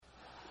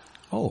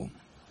Oh,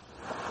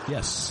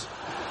 yes.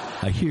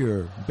 I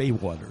hear bay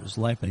waters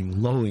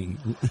laughing lowly.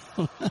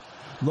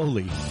 Well,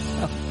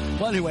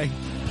 anyway,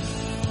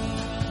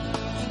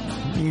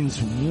 it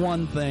means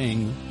one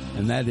thing,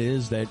 and that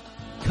is that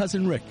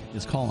Cousin Rick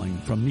is calling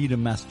from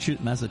Needham,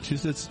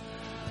 Massachusetts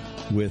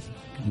with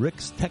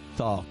Rick's Tech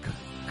Talk.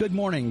 Good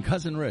morning,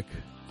 Cousin Rick.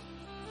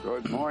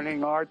 Good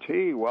morning,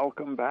 RT.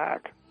 Welcome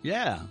back.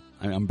 Yeah,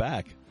 I'm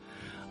back.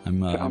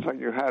 Sounds like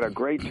you had a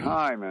great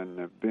time and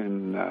have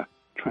been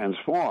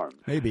transformed.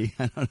 Maybe.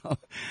 I don't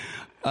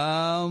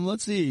know.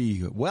 Let's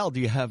see. Well, do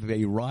you have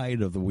a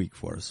ride of the week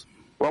for us?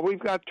 Well, we've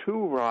got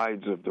two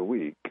rides of the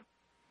week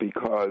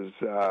because,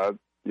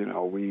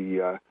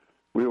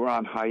 we were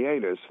on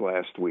hiatus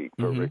last week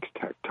for Rick's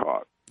Tech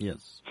Talk.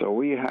 Yes. So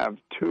we have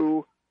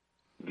two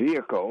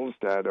vehicles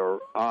that are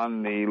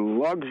on the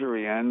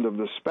luxury end of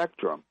the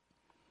spectrum.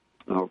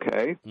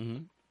 Okay?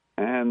 Mm-hmm.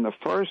 And the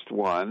first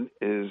one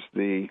is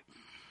the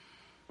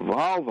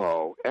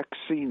Volvo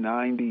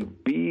XC90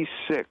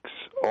 B6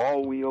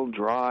 all-wheel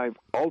drive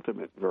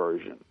ultimate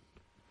version.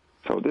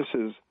 So this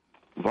is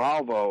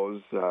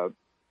Volvo's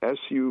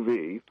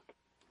SUV.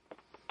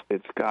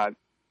 It's got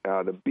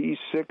the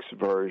B6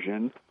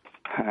 version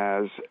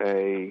has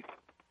a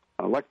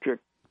electric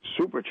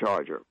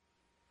supercharger.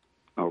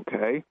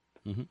 Okay?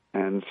 Mm-hmm.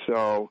 And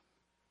so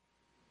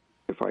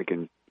if I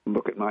can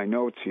look at my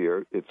notes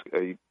here, it's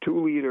a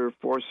 2-liter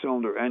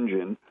 4-cylinder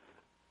engine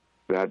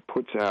that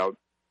puts out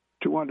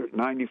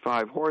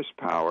 295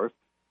 horsepower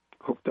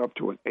hooked up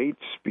to an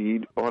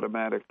 8-speed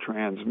automatic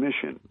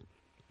transmission.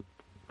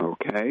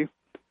 Okay?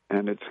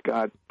 And it's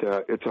got,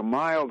 it's a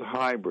mild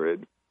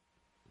hybrid,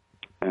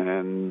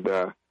 and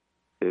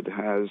it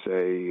has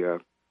a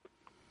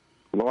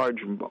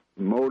large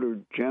motor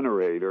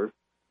generator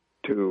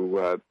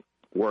to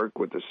work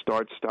with the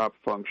start-stop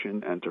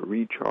function and to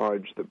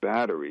recharge the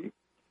battery.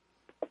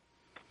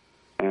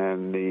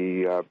 And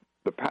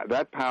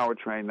that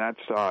powertrain, that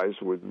size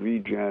with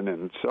regen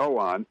and so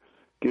on,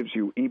 gives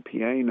you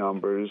EPA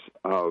numbers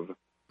of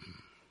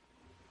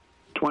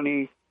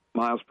 20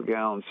 miles per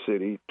gallon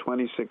city,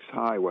 26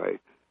 highway,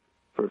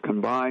 for a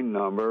combined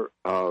number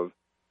of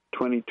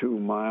 22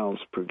 miles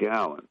per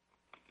gallon.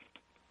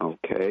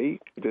 Okay,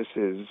 this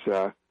is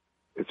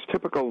it's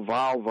typical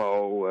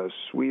Volvo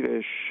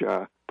Swedish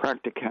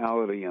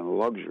practicality and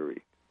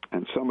luxury.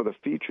 And some of the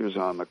features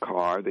on the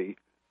car,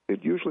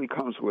 it usually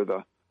comes with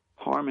a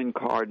Harman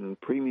Kardon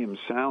premium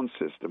sound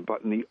system,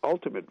 but in the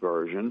ultimate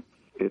version,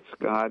 it's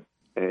got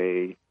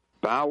a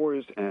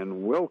Bowers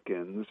and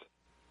Wilkins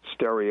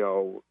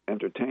stereo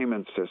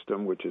entertainment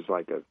system, which is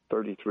like a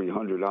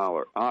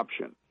 $3,300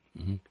 option.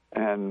 Mm-hmm.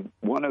 And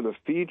one of the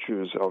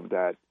features of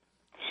that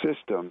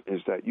system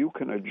is that you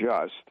can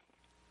adjust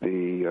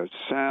the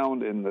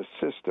sound in the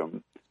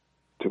system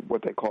to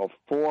what they call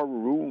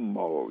 4-room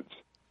modes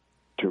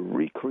to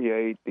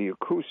recreate the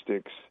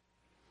acoustics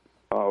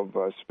of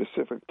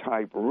specific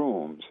type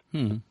rooms.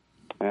 Mm-hmm.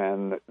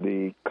 And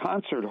the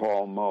concert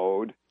hall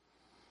mode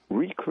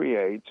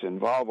recreates, in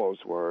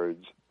Volvo's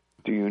words,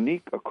 the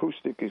unique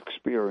acoustic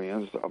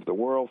experience of the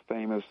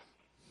world-famous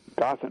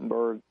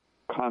Gothenburg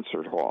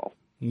Concert Hall.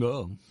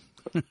 No.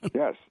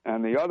 Yes,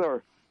 and the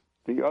other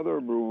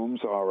rooms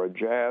are a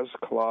jazz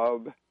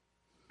club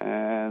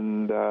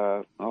and,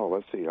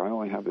 let's see, I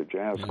only have the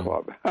jazz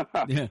club.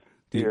 Yeah.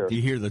 Do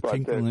you hear the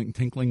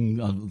tinkling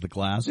of the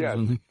glass? Yes.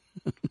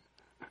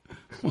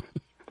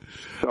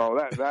 So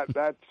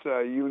that's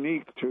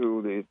unique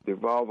to the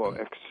Volvo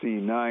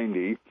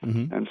XC90,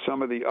 mm-hmm. and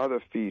some of the other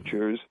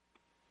features.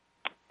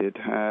 It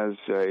has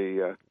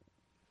it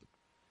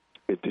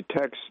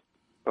detects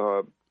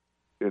in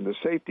the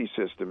safety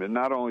system. It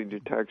not only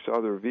detects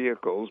other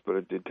vehicles, but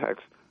it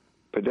detects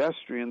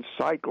pedestrians,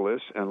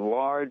 cyclists, and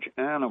large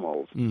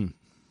animals. Mm.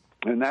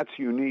 And that's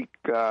unique.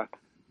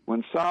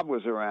 When Saab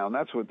was around,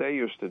 that's what they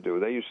used to do.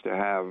 They used to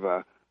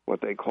have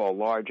what they call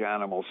large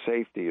animal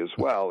safety as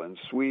well. In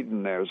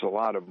Sweden, there's a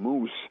lot of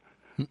moose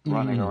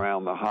running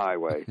around the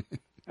highway.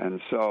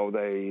 And so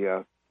they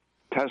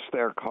test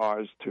their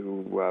cars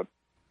to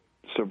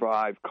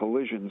survive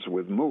collisions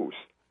with moose,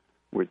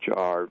 which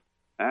are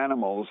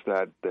animals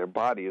that their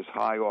body is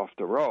high off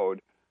the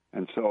road.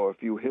 And so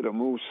if you hit a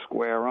moose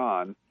square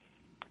on,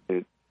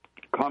 it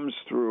comes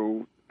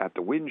through at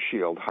the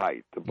windshield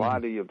height. The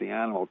body of the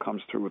animal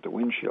comes through at the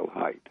windshield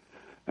height.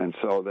 And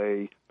so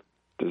they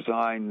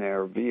design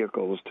their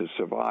vehicles to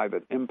survive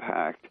an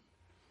impact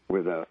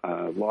with a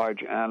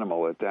large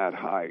animal at that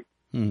height.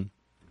 Mm.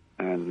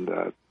 And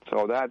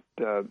so that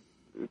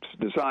it's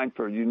designed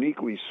for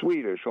uniquely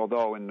Swedish,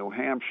 although in New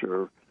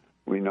Hampshire,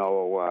 we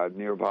know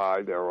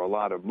nearby there are a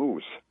lot of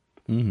moose.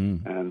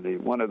 Mm-hmm.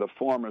 And one of the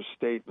former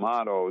state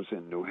mottos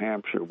in New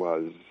Hampshire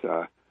was,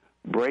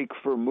 break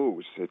for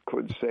moose, it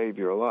could save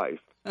your life.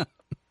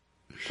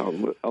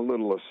 A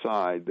little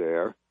aside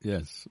there.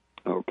 Yes.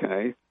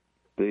 Okay.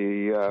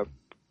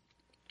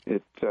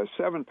 It's a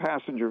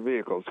 7-passenger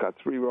vehicle. It's got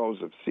 3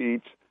 rows of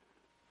seats,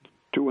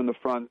 2 in the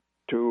front,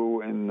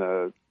 2 in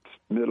the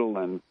middle,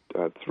 and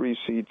 3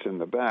 seats in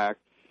the back.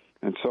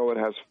 And so it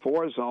has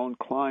 4-zone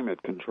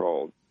climate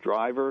control: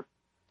 driver,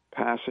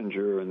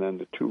 passenger and then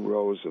the two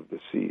rows of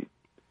seats.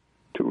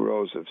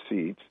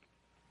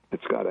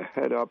 It's got a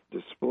head-up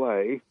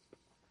display,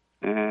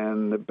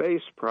 and the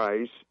base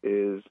price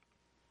is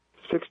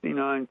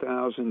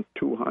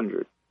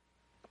 $69,200.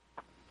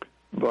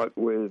 But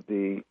with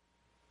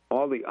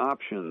all the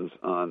options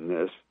on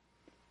this,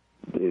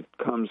 it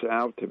comes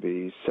out to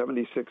be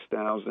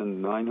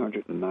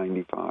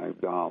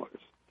 $76,995.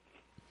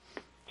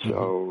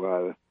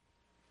 So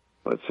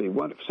let's see.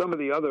 Some of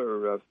the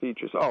other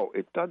features. Oh,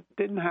 it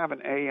didn't have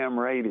an AM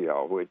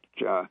radio, which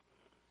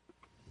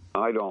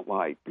I don't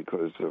like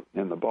because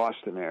in the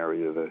Boston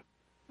area,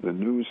 the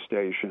news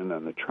station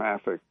and the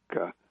traffic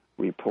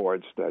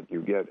reports that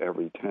you get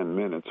every 10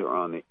 minutes are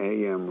on the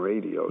AM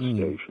radio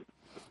station.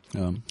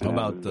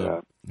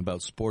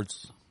 About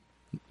sports?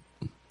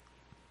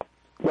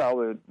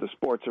 Well, the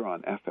sports are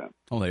on FM.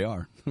 Oh, they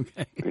are?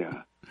 Okay.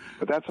 Yeah.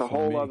 But that's a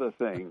whole other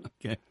thing.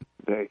 Okay.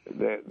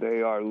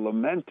 They are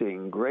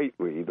lamenting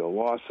greatly the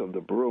loss of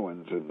the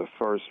Bruins in the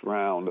first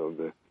round of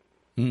the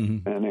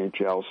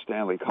NHL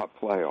Stanley Cup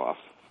playoffs.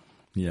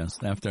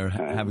 Yes, after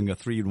having a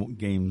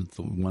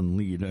 3-game-1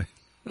 lead.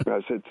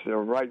 Because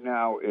right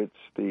now it's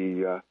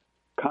the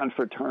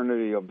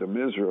confraternity of the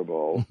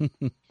miserable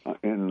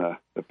in the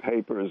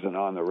papers and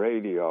on the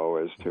radio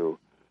as to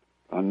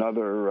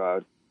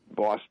another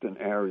Boston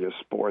area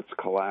sports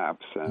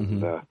collapse,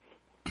 and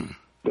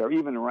they're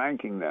even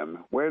ranking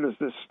them. Where does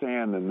this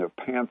stand in the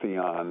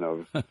pantheon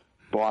of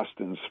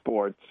Boston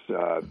sports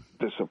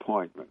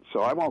disappointment?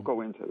 So I won't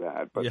go into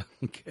that, but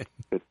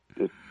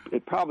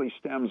it probably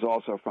stems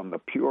also from the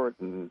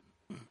Puritan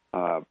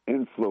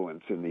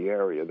influence in the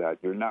area that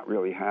you're not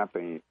really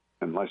happy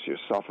unless you're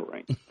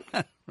suffering.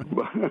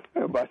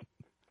 but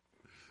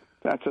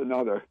that's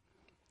another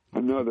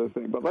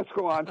thing. But let's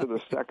go on to the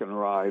second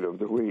ride of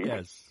the week.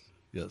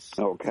 Yes.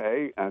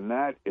 Okay, and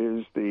that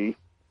is the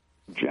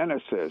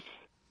Genesis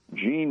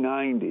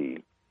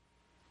G90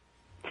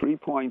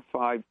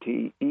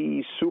 3.5T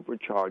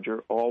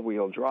e-Supercharger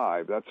all-wheel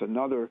drive. That's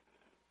another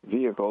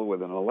vehicle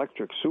with an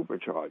electric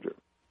supercharger.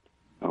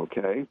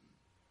 Okay?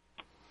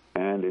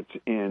 And it's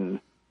in,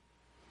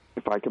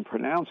 if I can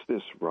pronounce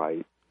this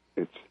right,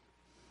 it's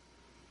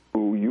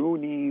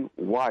Uyuni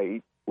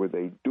white with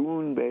a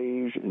dune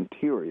beige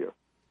interior.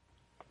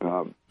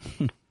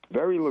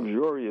 Very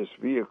luxurious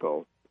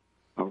vehicle.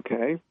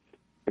 Okay?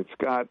 It's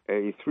got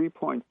a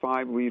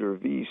 3.5-liter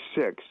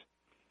V6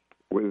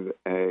 with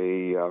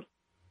a,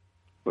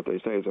 what they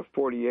say is a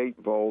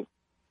 48-volt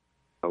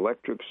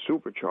electric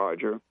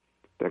supercharger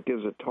that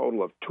gives a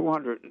total of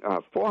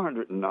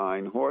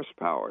 409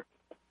 horsepower.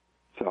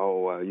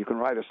 So you can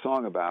write a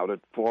song about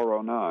it,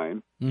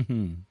 409.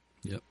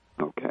 Yep.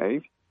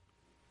 Okay.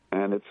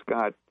 And it's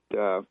got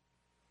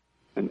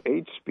an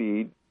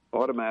 8-speed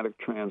automatic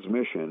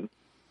transmission,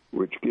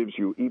 which gives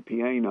you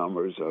EPA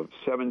numbers of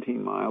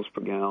 17 miles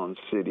per gallon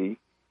city,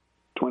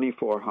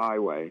 24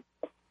 highway,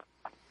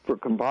 for a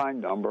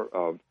combined number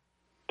of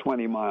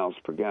 20 miles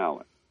per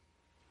gallon.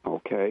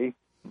 Okay?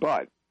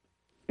 But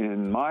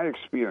in my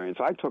experience,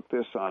 I took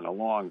this on a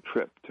long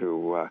trip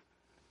to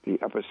the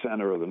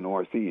epicenter of the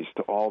Northeast,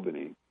 to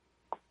Albany,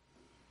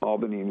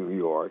 New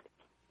York,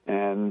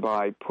 and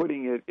by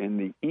putting it in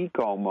the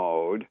eco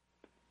mode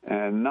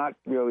and not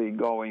really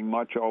going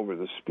much over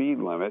the speed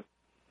limit,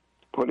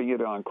 putting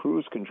it on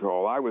cruise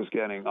control, I was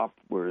getting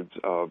upwards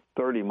of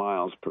 30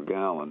 miles per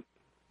gallon,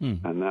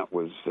 and that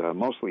was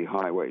mostly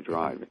highway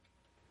driving.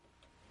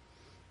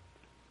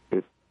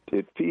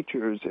 It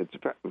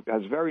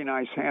has very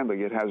nice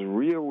handling. It has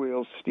rear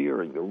wheel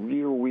steering. The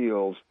rear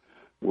wheels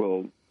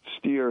will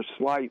steer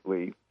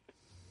slightly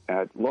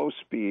at low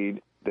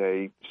speed.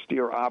 They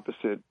steer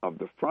opposite of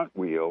the front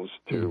wheels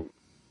to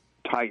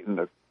tighten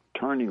the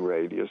turning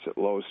radius at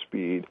low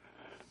speed.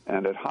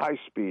 And at high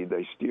speed,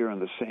 they steer in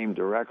the same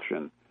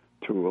direction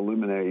to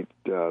eliminate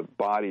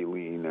body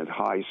lean at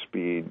high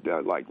speed,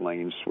 like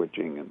lane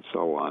switching and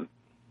so on.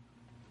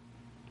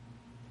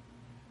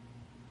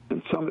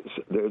 And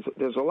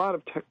there's a lot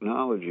of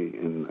technology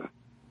in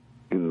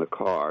the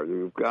car.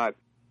 You've got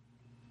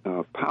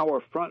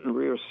power front and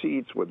rear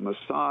seats with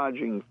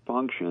massaging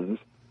functions.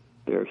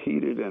 They're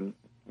heated and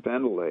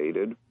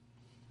ventilated,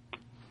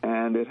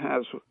 and it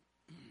has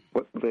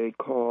what they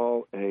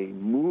call a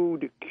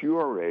mood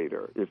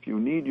curator. If you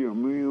need your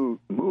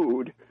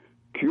mood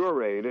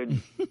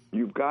curated,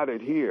 you've got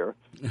it here.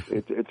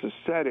 It's a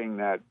setting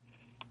that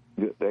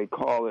they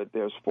call it,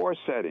 there's 4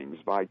 settings: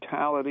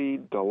 vitality,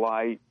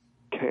 delight,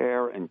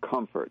 care, and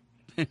comfort.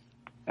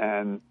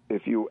 And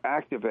if you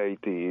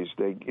activate these,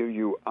 they give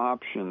you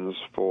options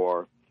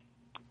for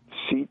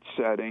seat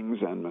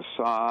settings and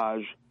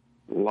massage,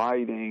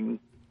 lighting,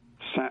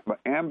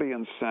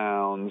 ambient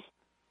sounds,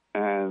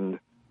 and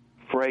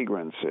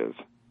fragrances.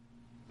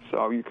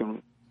 So you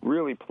can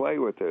really play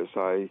with this.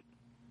 I,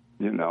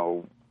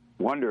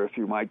 wonder if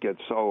you might get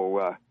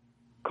so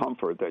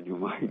comfort that you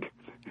might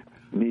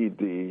need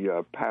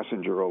the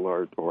passenger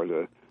alert or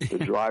the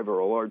driver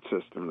alert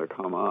system to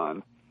come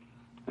on.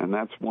 And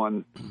that's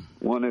one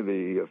of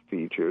the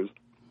features.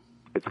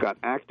 It's got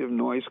active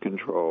noise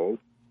control.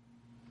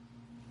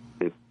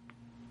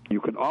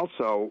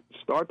 also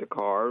start the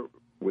car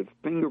with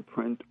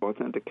fingerprint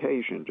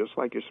authentication, just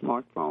like your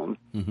smartphone.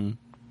 Mm-hmm.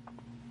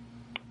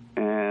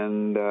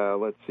 And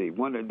let's see,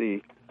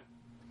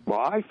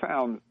 I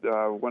found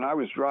when I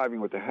was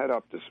driving with the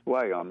head-up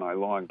display on my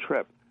long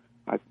trip,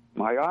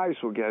 my eyes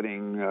were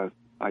getting,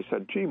 I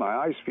said, gee, my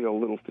eyes feel a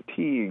little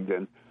fatigued,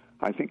 and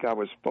I think I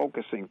was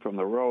focusing from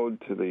the road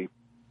to the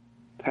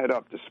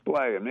head-up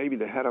display, and maybe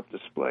the head-up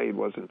display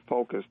wasn't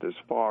focused as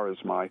far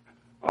as my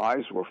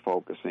eyes were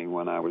focusing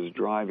when I was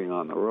driving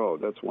on the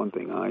road. That's one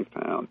thing I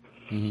found.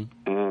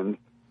 Mm-hmm. And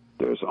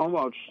there's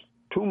almost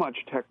too much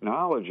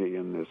technology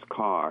in this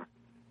car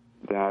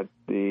that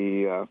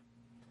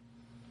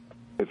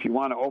if you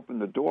want to open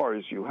the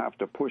doors, you have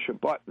to push a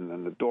button,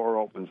 and the door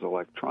opens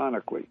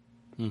electronically.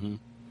 Mm-hmm.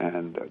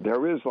 And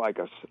there is like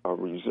a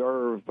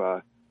reserve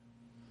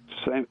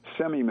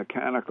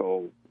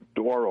semi-mechanical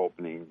door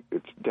opening.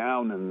 It's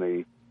down in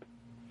the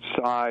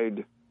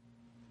side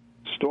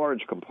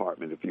storage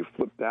compartment. If you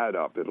flip that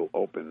up, it'll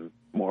open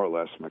more or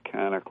less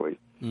mechanically.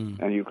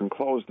 And you can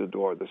close the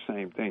door the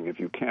same thing. If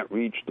you can't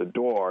reach the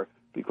door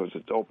because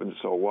it's open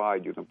so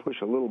wide, you can push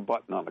a little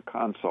button on the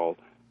console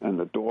and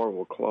the door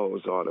will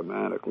close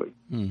automatically.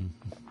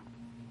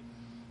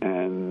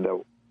 And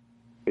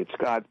it's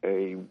got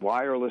a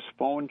wireless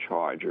phone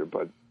charger,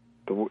 but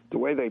the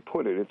way they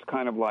put it, it's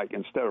kind of like,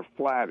 instead of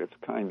flat, it's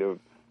kind of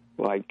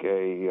like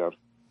a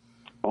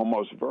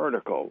almost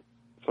vertical.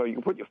 So you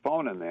can put your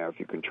phone in there. If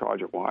you can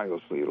charge it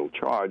wirelessly, it'll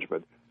charge.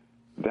 But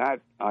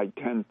that, I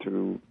tend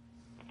to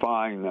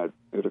find that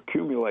it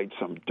accumulates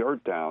some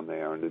dirt down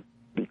there, and it'd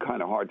be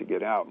kind of hard to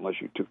get out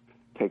unless you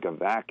take a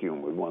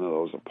vacuum with one of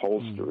those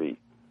upholstery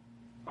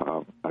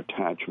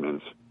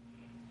attachments.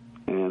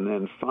 And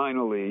then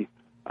finally,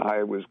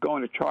 I was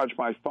going to charge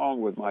my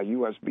phone with my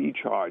USB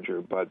charger,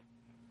 but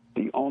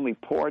the only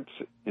ports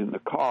in the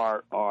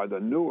car are the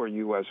newer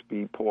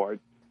USB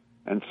port,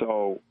 and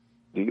so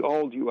the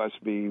old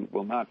USB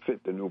will not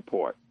fit the new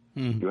port.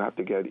 You have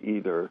to get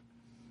either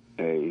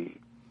a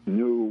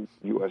new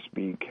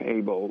USB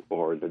cable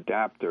or an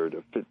adapter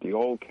to fit the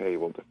old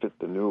cable to fit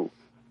the new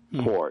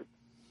port.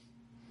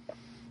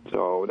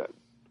 So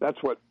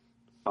that's what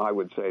I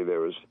would say.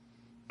 There is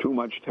too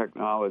much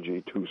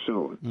technology too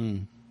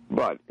soon.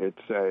 But it's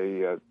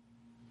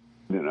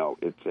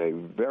it's a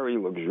very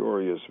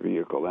luxurious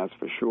vehicle, that's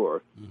for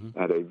sure,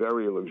 at a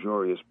very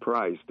luxurious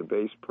price. The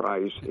base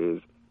price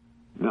is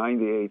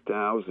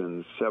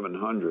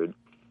 $98,700.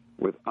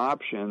 With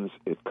options,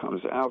 it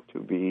comes out to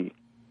be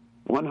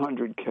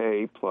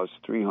 $100K plus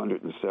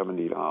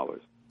 $370.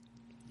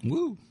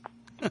 Woo!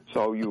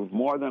 So you've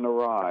more than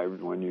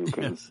arrived when you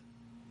can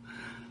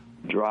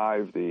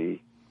drive the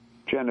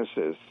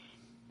Genesis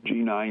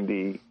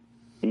G90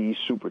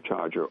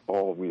 e-Supercharger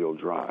all-wheel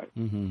drive.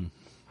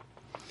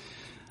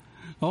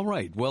 All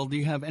right. Well, do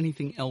you have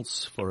anything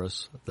else for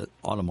us that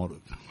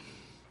automotive?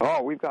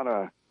 Oh, we've got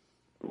a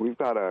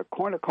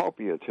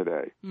cornucopia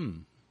today.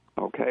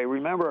 Okay.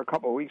 Remember a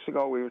couple of weeks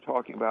ago we were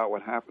talking about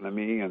what happened to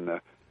me in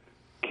the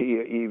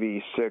Kia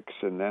EV6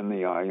 and then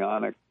the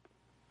Ioniq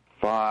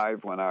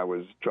 5 when I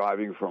was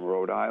driving from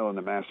Rhode Island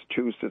to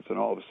Massachusetts, and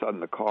all of a sudden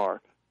the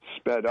car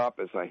sped up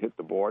as I hit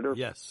the border?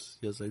 Yes,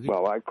 I do.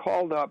 Well, I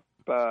called up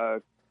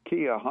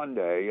Kia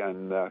Hyundai,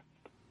 and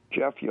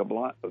Jeff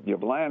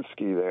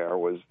Yablansky there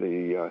was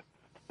the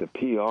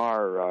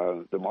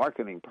PR, the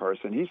marketing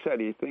person. He said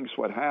he thinks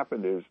what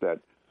happened is that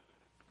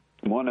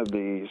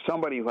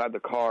somebody who had the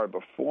car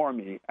before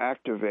me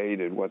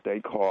activated what they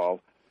call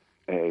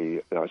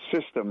a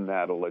system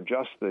that'll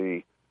adjust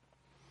the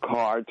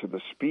car to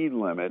the speed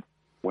limit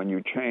when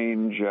you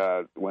change,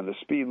 when the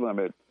speed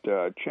limit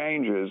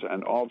changes,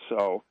 and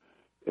also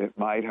it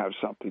might have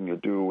something to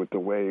do with the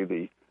way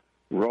the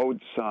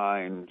road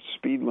sign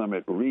speed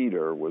limit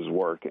reader was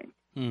working.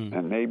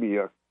 And maybe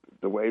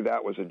the way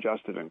that was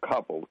adjusted and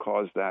coupled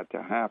caused that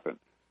to happen.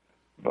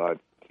 But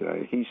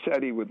he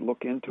said he would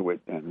look into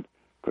it, and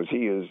because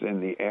he is in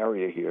the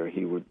area here,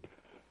 he would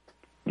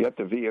get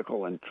the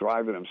vehicle and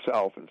drive it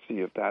himself and see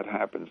if that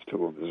happens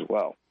to him as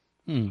well.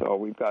 So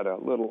we've got a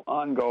little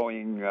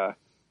ongoing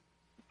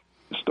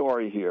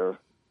story here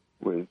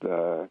with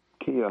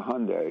Kia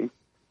Hyundai.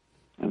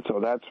 And so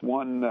that's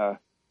one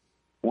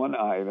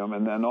item.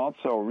 And then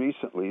also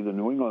recently, the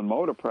New England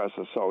Motor Press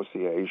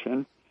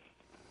Association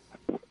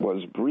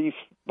was briefed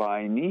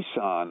by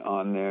Nissan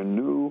on their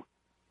new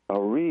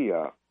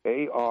Ariya,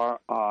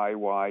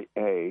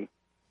 A-R-I-Y-A.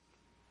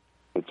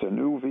 It's a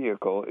new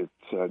vehicle. It's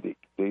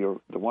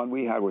the one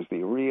we had was the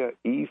Ariya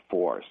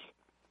E-Force,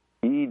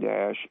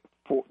 the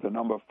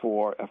number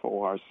 4,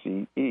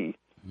 F-O-R-C-E.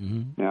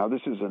 Now,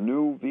 this is a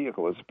new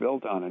vehicle. It's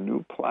built on a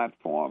new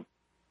platform.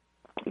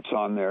 It's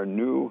on their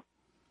new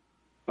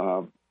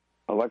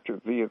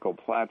electric vehicle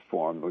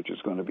platform, which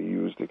is going to be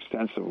used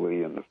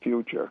extensively in the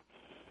future.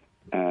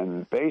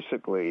 And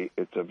basically,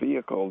 it's a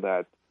vehicle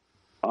that,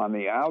 on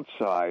the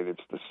outside,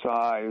 it's the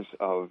size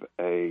of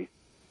a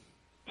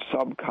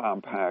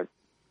subcompact,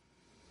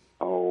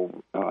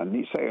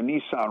 say a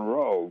Nissan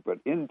Rogue, but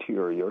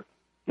interior,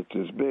 it's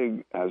as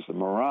big as the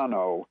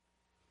Murano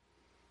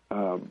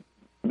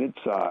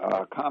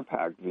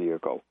compact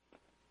vehicle.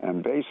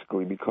 And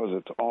basically, because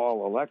it's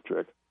all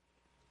electric,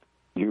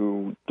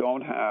 you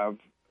don't have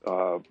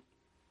a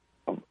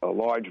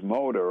large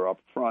motor up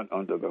front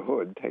under the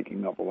hood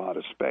taking up a lot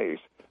of space.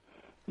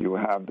 You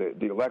have the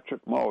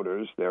electric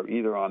motors. They're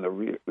either on the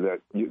rear.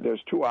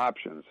 There's two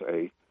options: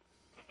 a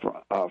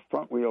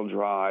front-wheel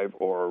drive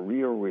or a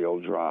rear-wheel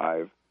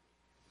drive.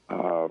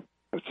 A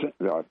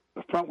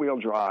front-wheel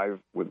drive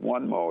with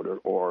one motor,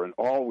 or an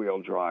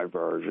all-wheel drive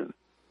version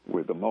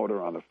with the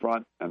motor on the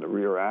front and the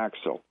rear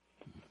axle.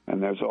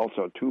 And there's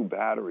also two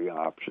battery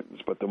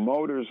options. But the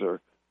motors are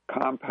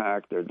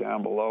compact. They're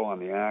down below on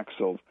the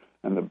axles,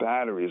 and the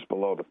battery is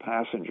below the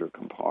passenger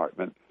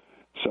compartment.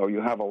 So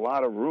you have a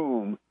lot of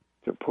room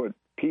to put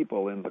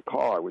people in the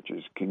car, which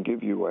can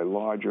give you a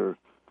larger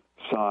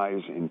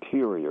size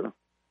interior.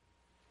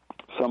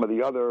 Some of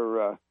the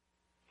other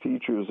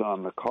features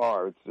on the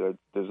car, it's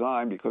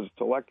designed because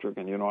it's electric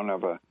and you don't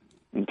have an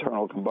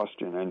internal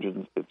combustion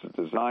engine. It's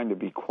designed to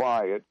be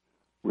quiet,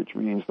 which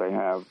means they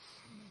have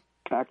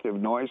active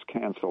noise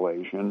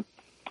cancellation,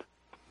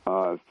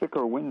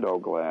 thicker window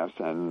glass,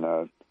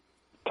 and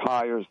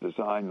tires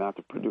designed not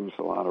to produce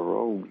a lot of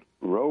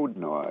road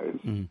noise.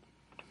 Mm.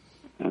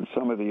 And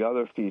some of the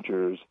other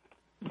features,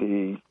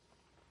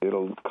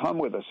 it'll come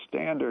with a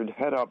standard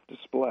head-up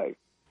display,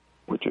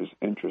 which is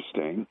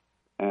interesting.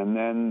 And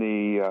then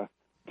the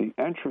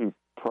entry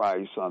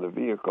price on the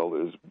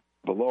vehicle is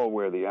below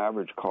where the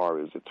average car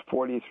is. It's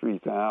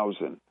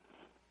 $43,000,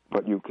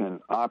 but you can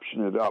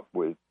option it up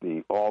with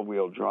the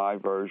all-wheel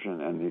drive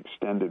version and the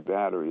extended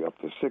battery up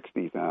to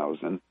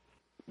 $60,000.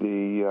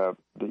 The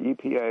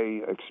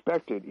EPA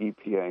expected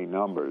EPA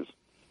numbers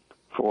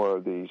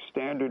for the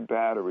standard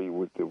battery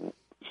with the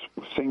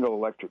single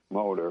electric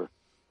motor,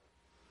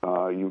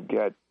 you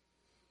get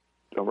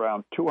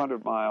around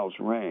 200 miles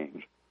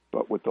range.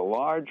 But with the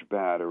large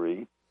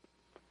battery,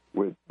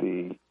 with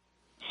the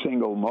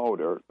single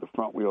motor, the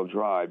front-wheel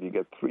drive, you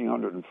get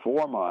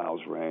 304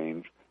 miles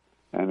range.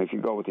 And if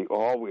you go with the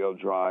all-wheel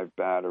drive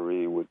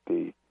battery with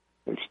the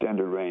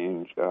extended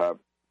range,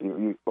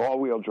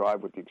 all-wheel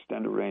drive with the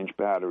extended range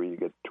battery, you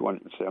get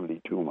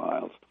 272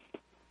 miles.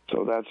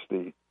 So that's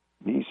the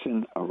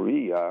Nissan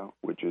Ariya,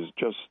 which is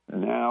just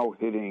now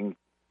hitting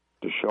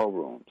the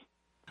showrooms.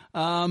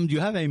 Do you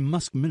have a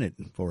Musk Minute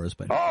for us?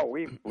 Oh,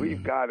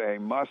 we've got a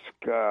Musk,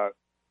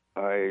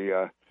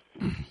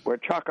 we're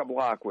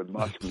chock-a-block with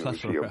Musk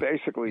news here. Right.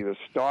 Basically, the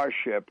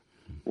Starship,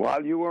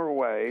 while you were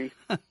away,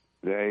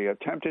 they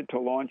attempted to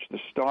launch the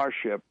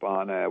Starship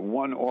on a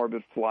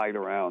one-orbit flight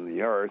around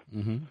the Earth.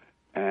 Mm-hmm.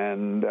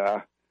 And,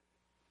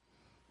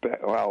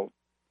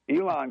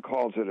 Elon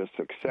calls it a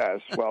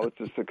success. Well, it's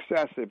a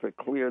success if it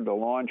cleared the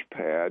launch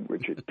pad,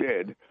 which it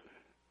did,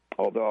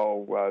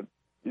 although,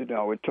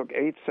 it took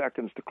 8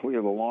 seconds to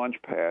clear the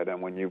launch pad,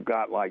 and when you've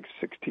got like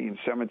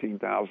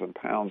 17,000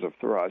 pounds of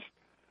thrust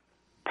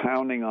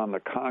pounding on the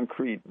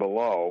concrete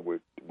below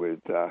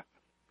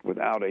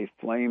without a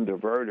flame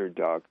diverter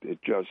duct, it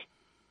just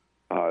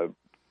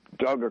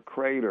dug a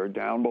crater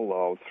down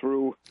below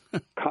through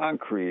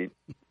concrete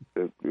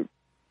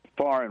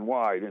far and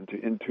wide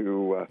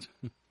into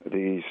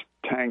these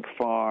tank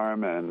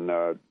farm and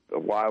the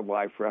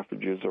wildlife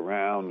refuges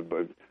around,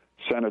 but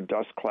sent a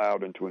dust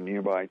cloud into a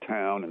nearby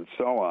town and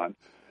so on.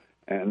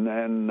 And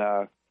then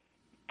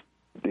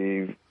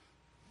the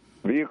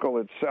vehicle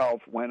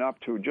itself went up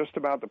to just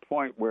about the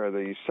point where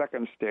the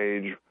second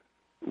stage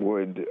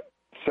would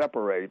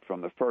separate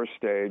from the first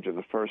stage, and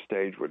the first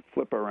stage would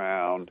flip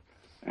around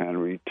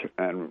and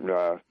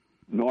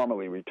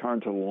normally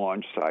return to the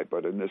launch site.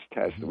 But in this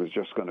test, it was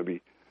just going to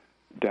be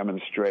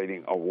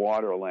demonstrating a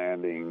water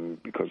landing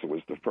because it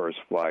was the first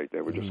flight.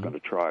 They were just going to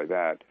try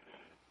that.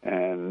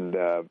 And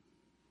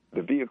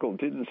the vehicle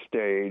didn't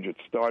stage. It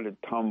started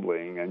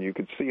tumbling, and you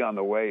could see on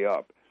the way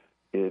up,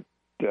 and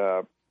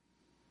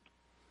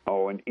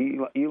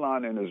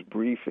Elon in his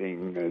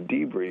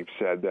debrief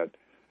said that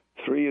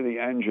 3 of the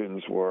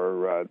engines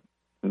were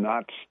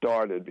not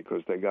started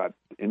because they got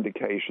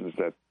indications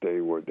that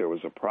there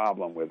was a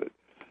problem with it.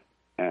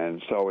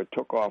 And so it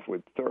took off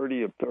with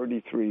 30 of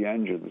 33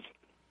 engines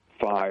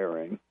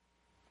firing,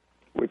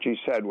 which he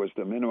said was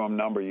the minimum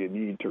number you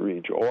need to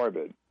reach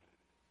orbit.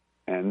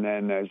 And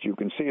then, as you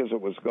can see, as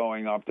it was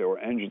going up, there were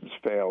engines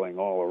failing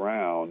all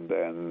around,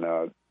 and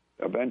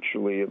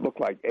eventually it looked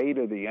like 8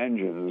 of the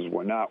engines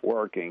were not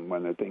working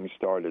when the thing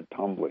started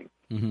tumbling.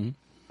 Mm-hmm.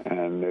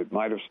 And it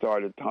might have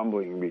started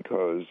tumbling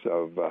because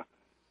of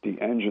the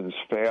engines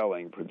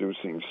failing,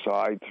 producing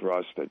side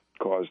thrust that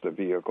caused the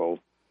vehicle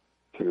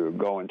to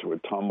go into a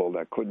tumble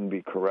that couldn't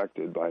be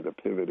corrected by the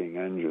pivoting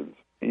engines.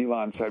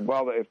 Elon said,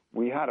 well, if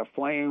we had a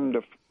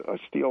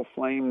steel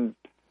flame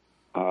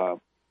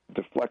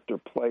deflector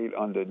plate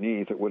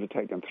underneath, it would have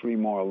taken 3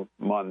 more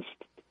months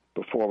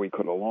before we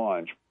could have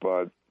launched.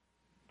 But,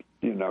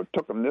 it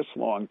took them this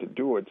long to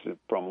do it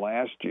from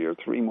last year.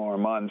 3 more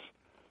months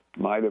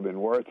might have been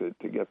worth it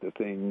to get the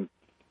thing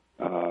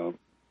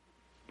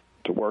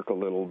to work a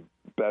little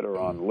better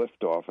on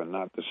liftoff and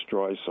not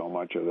destroy so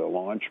much of the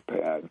launch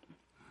pad.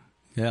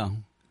 Yeah.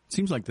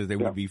 Seems like that they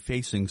would be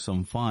facing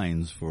some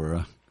fines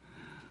for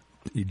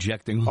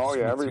ejecting. Oh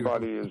yeah,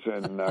 everybody is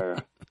in.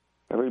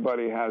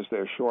 Everybody has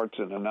their shorts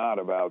in a knot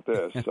about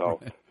this.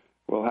 So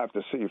we'll have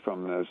to see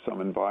from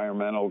some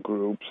environmental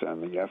groups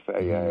and the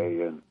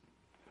FAA and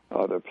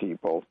other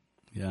people.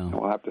 Yeah, and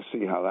we'll have to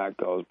see how that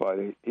goes. But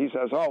he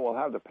says, we'll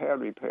have the pad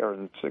repair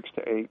in 6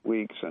 to 8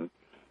 weeks and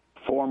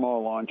 4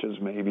 more launches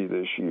maybe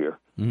this year.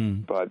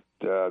 Mm-hmm. But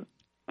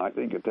I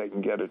think if they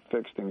can get it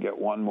fixed and get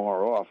 1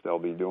 more off, they'll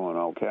be doing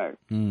okay.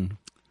 Mm.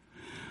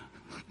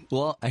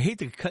 Well, I hate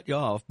to cut you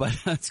off, but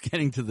it's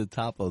getting to the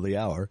top of the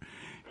hour.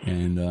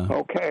 And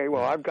okay,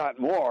 well, I've got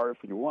more if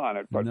you want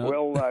it, but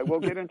we'll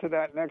get into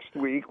that next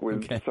week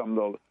with some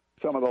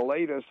of the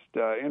latest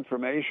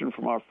information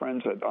from our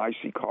friends at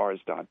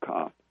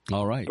iccars.com.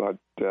 All right.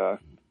 But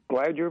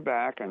glad you're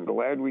back and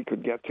glad we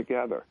could get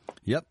together.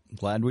 Yep,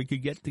 glad we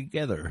could get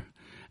together.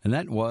 And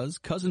that was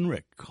Cousin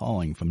Rick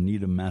calling from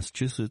Needham,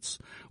 Massachusetts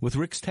with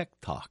Rick's Tech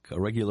Talk, a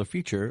regular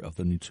feature of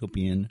the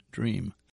Utopian Dream.